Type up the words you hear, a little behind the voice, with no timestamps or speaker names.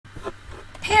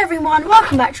everyone,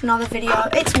 welcome back to another video.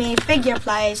 It's me, Figure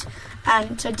Plays,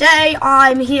 and today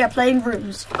I'm here playing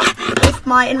rooms with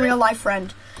my in real life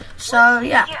friend. So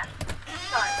yeah,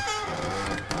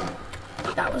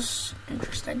 that was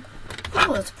interesting.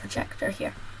 Oh, there's a projector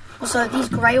here. Also, these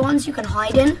grey ones you can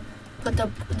hide in, but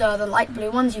the light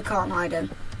blue ones you can't hide in.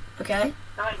 Okay?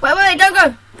 Wait, don't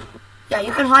go. Yeah,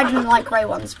 you can hide in the light grey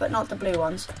ones, but not the blue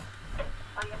ones.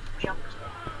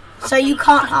 So you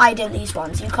can't hide in these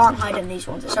ones. You can't hide in these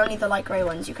ones. It's only the light grey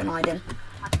ones you can hide in.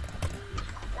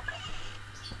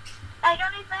 I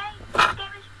don't need me. This game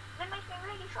makes me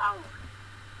really slow.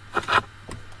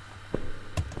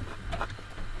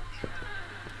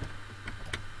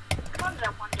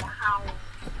 I wonder how.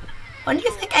 When do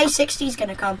you think A60 is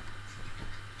gonna come?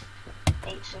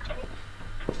 A60.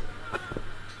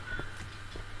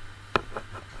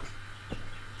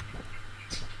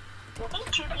 I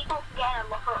think two people can get a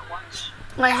locker at once.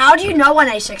 Like, how do you know when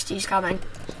A60 is coming?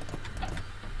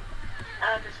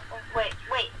 Wait,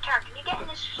 Karen, can you get in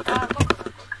this locker real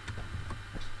quick?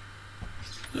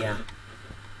 Yeah.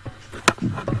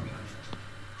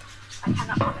 I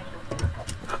cannot come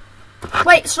in.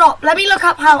 Wait, stop. Let me look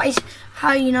up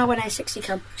how you know when A60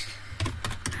 come.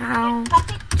 How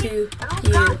do you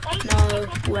know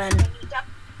when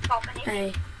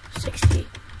A60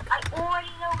 I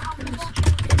already know how to watch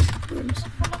rooms? Just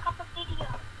look up a video.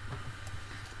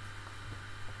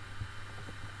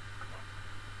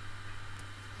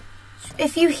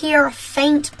 If you hear a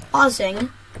faint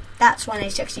buzzing, that's when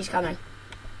A60 is coming.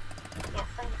 Yeah,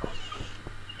 thank you.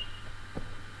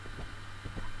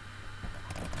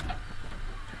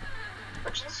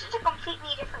 Which this is a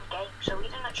completely different game, so we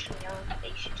don't actually know if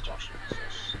A60 actually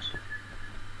exists.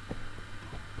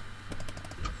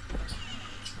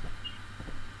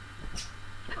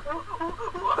 I'm on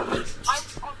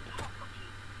top of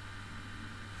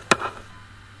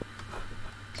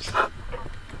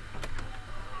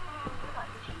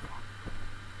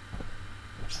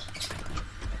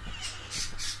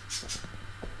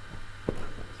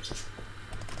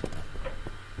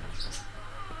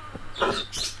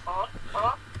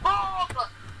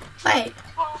Wait.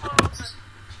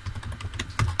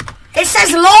 It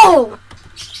says LOL!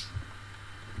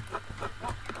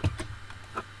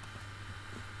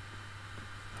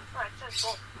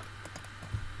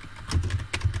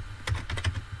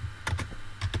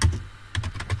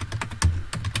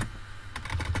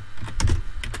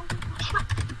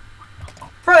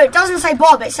 Bro, it doesn't say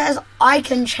Bob, it says I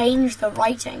can change the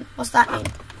writing. What's that mean?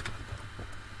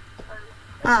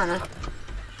 I don't know.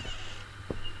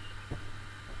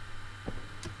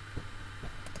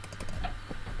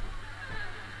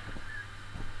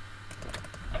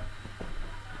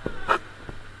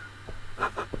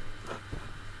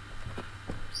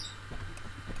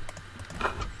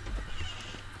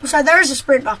 So there is a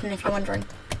sprint button if you're wondering.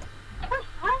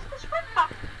 Where's the sprint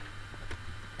button?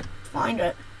 Find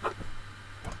it.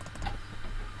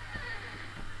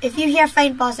 If you hear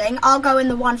faint buzzing, I'll go in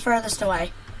the one furthest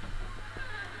away.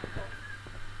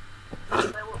 What's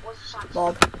the sign?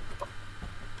 Bob.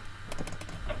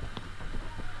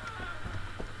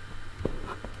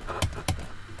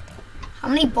 How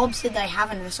many Bobs did they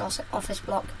have in this office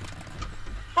block?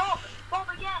 Bob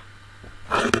again.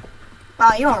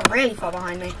 Wow, you are really far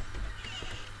behind me.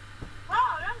 No,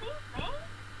 don't leave me.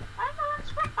 I don't know what the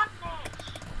sprint button is.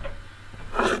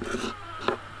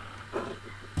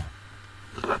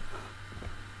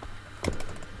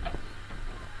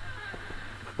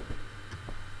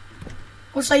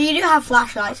 Also, you do have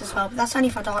flashlights as well, but that's only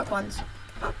for dark ones.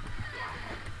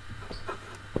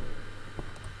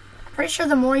 Pretty sure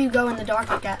the more you go in, the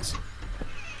darker it gets.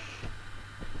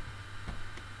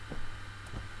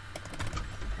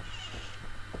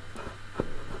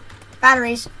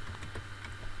 Batteries.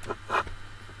 Oh,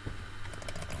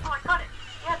 I got it.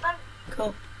 Yeah, battery.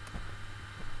 Cool.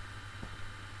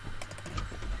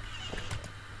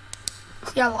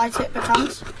 See how light it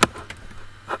becomes?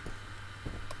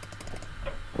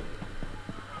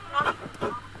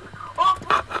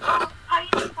 Hide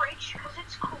in the fridge, because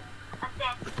it's cool. And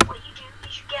then what you do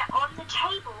is you get on the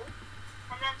table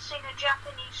and then sing a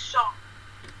Japanese song.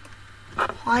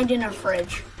 Hide in a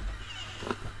fridge.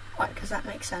 Right, because that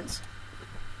makes sense.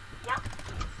 Yep.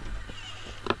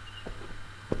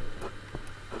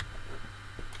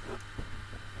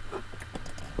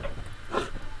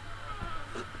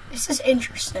 This is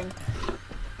interesting.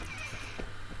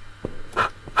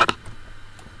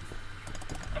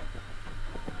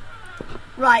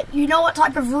 Right, you know what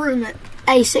type of room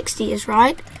A60 is,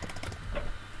 right?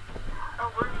 A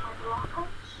room with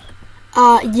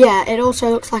lockers? Yeah, it also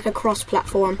looks like a cross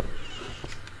platform.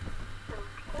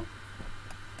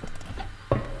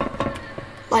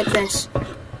 like this.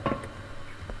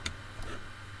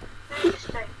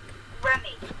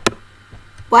 Remy.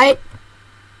 Wait.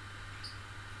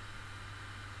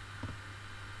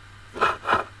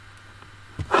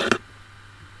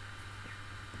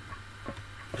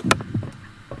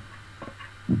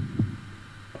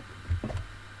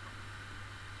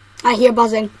 I hear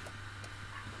buzzing.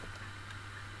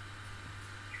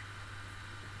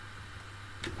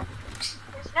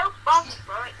 There's no buzzing,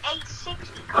 bro.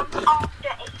 860 comes after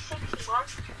 860, bro.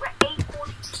 We're at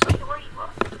 843, bro.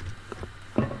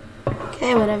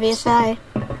 Okay, whatever you say.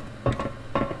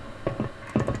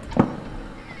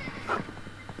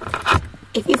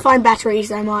 If you find batteries,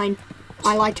 they're mine.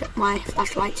 My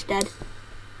flashlight's dead.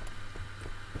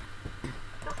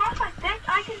 The flashlight's dead?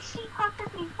 I can see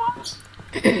perfectly fine.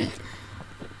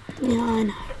 Yeah, I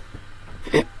know.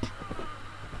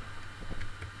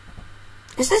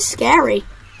 This is scary.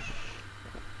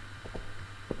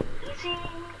 Is it?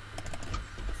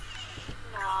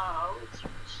 No, it's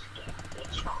not scary.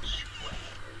 It's not scary.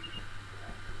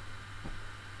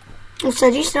 Also,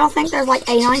 do you still think there's like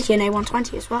A90 and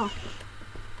A120 as well?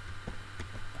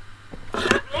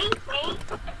 Don't leave me.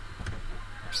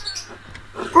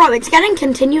 Bro, it's getting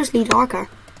continuously darker.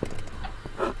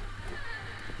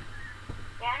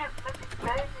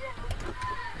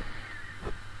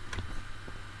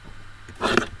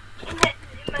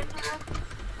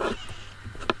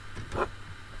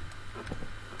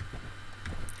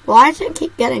 Why does it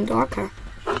keep getting darker?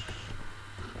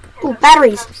 Oh,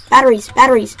 batteries, batteries,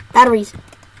 batteries, batteries.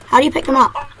 How do you pick them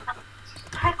up?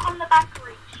 Click on the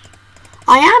batteries.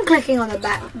 I am clicking on the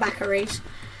batteries.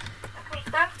 Okay,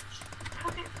 don't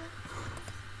put it.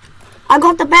 I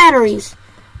got the batteries.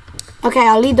 Okay,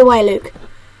 I'll lead the way, Luke.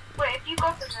 Wait, if you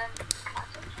got them, then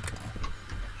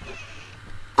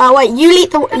Oh wait, you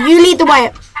lead the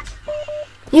way.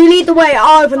 You lead the way.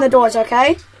 I'll open the doors,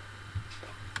 okay?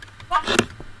 what?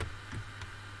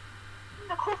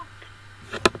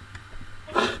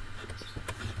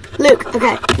 Luke,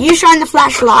 okay. You shine the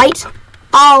flashlight.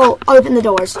 I'll open the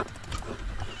doors.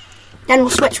 Then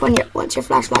we'll switch once your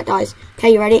flashlight dies.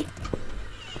 Okay, you ready?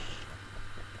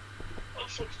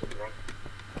 860, right?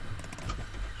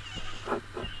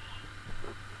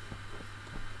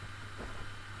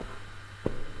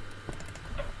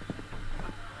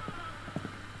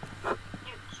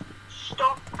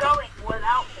 Stop going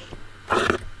without me.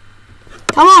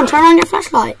 Come on, turn on your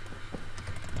flashlight.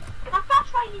 My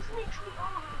flashlight is literally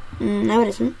on. No, it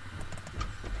isn't.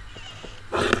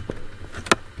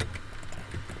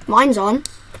 Mine's on.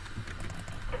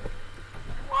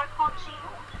 Well, I can't see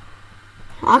yours.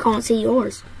 I can't see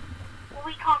yours. Well,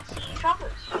 we can't see each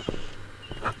other's.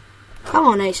 Come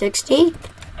on, A60.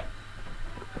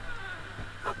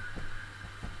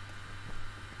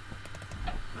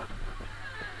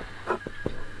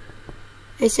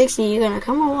 A60, you gonna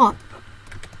come or what?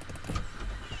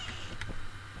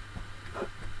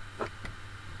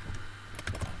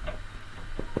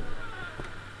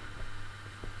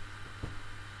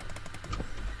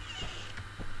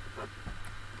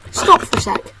 Stop for a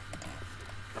sec.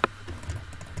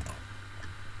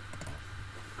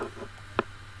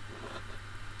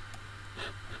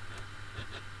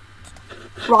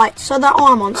 Right, so there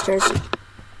are monsters.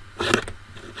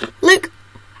 Luke!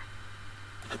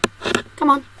 Come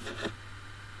on.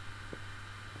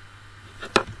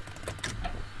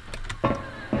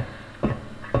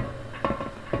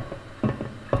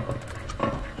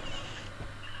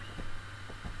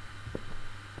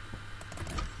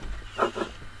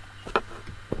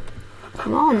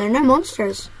 Come on, there are no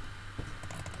monsters.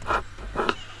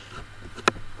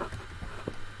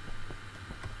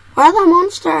 Where are the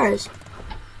monsters?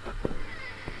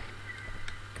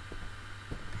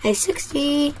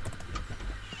 A60.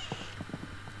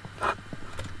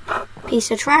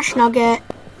 Piece of trash nugget.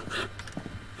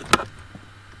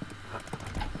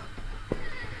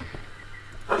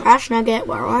 Trash nugget,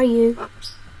 where are you?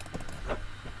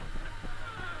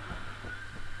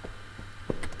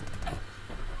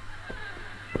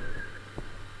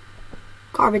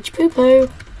 Garbage poo poo.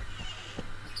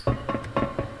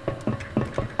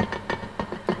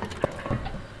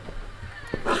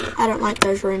 I don't like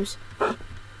those rooms.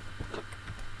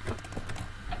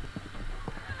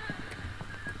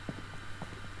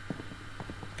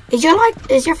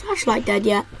 Is your flashlight dead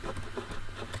yet?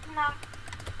 No.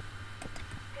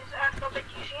 Because I don't think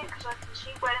you see it because I can see.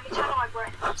 Wait, let me turn on my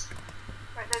brightness.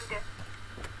 Right, there we go.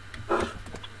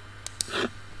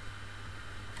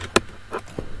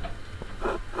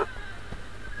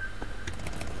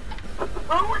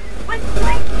 Oh, wait.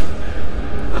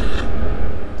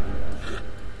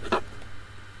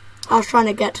 I was trying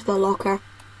to get to the locker.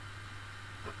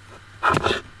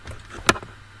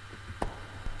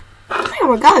 Hey,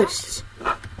 we're ghosts.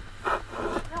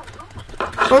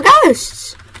 We're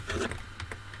ghosts.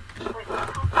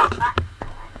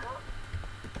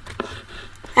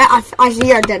 Yeah, I see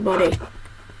your dead body.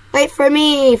 Wait for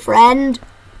me, friend.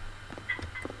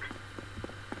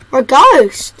 We're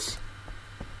ghosts.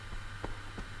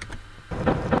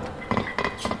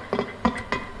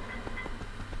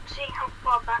 See how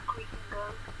far back we can go.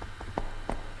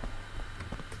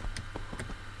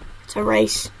 It's a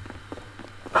race.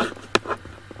 And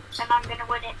I'm gonna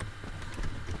win it.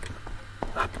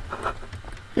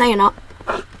 No, you're not.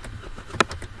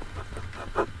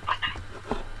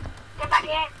 Get back in.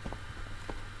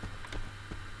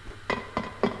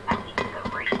 And we can go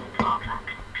really far back.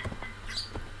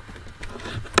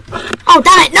 Oh,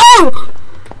 damn it, no!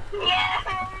 Yeah!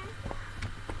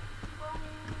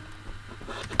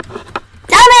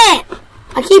 Damn it!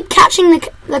 I keep catching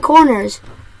the corners.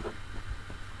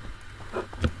 Dude,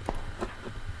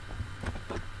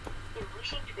 we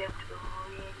seem to be able to go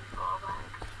really far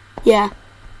back. Yeah.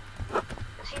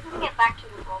 Let's see if we can get back to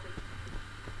the lobby.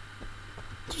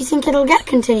 Do you think it'll get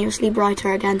continuously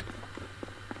brighter again?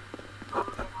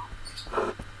 Probably not.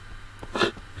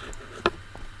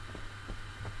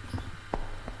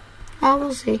 Oh,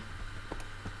 we'll see.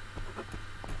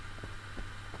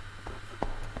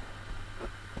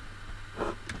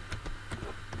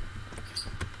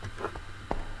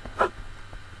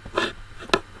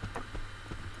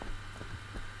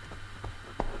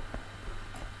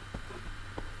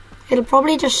 It'll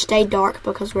probably just stay dark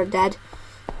because we're dead.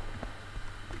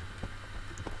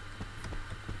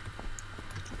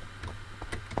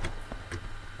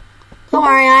 Don't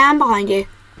worry, I am behind you.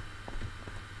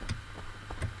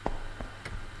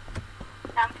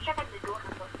 Now I'm checking the door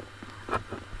number.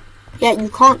 Yeah, you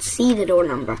can't see the door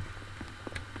number.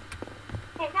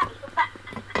 Hey, now let's go back.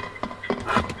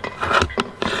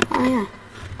 Oh yeah.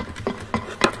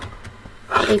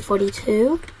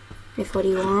 A42,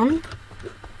 A41,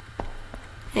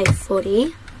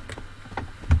 A40,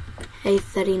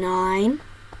 A39,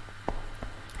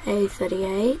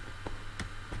 A38,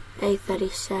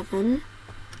 A37,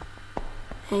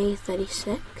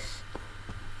 A36,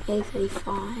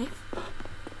 A35,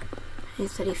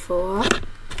 A34,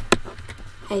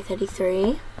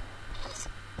 A33,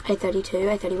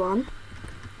 A32, A31,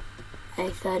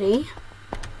 A30,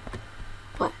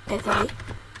 what, A30,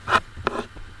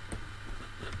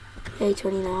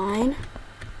 A29,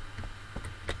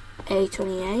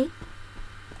 A28,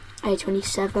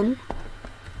 A27,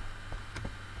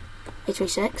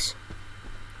 A26,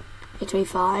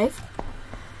 A25,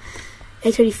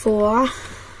 A24,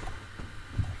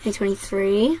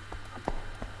 A23,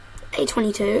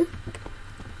 A22,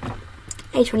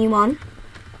 A21,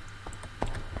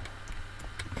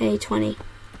 A20,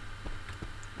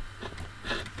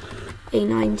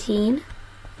 A19,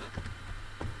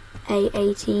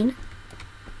 A18,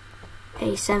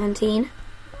 A17,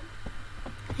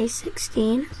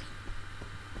 A16,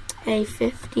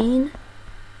 A15,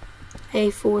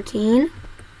 A14,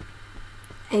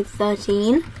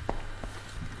 A13,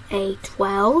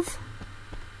 A12,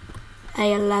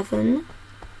 A11,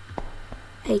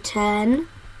 A10,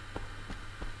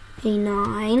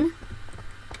 A9,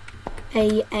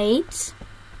 A8,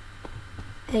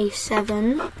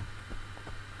 A7,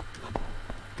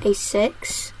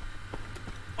 A6,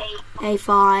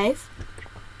 A5,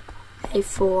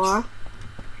 A4,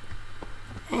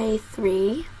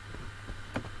 A3,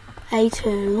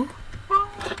 A2,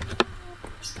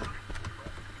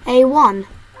 A1.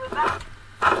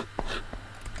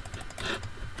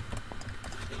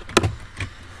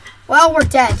 Well, we're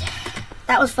dead.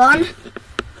 That was fun,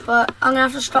 but I'm gonna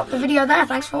have to stop the video there.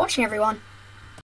 Thanks for watching, everyone.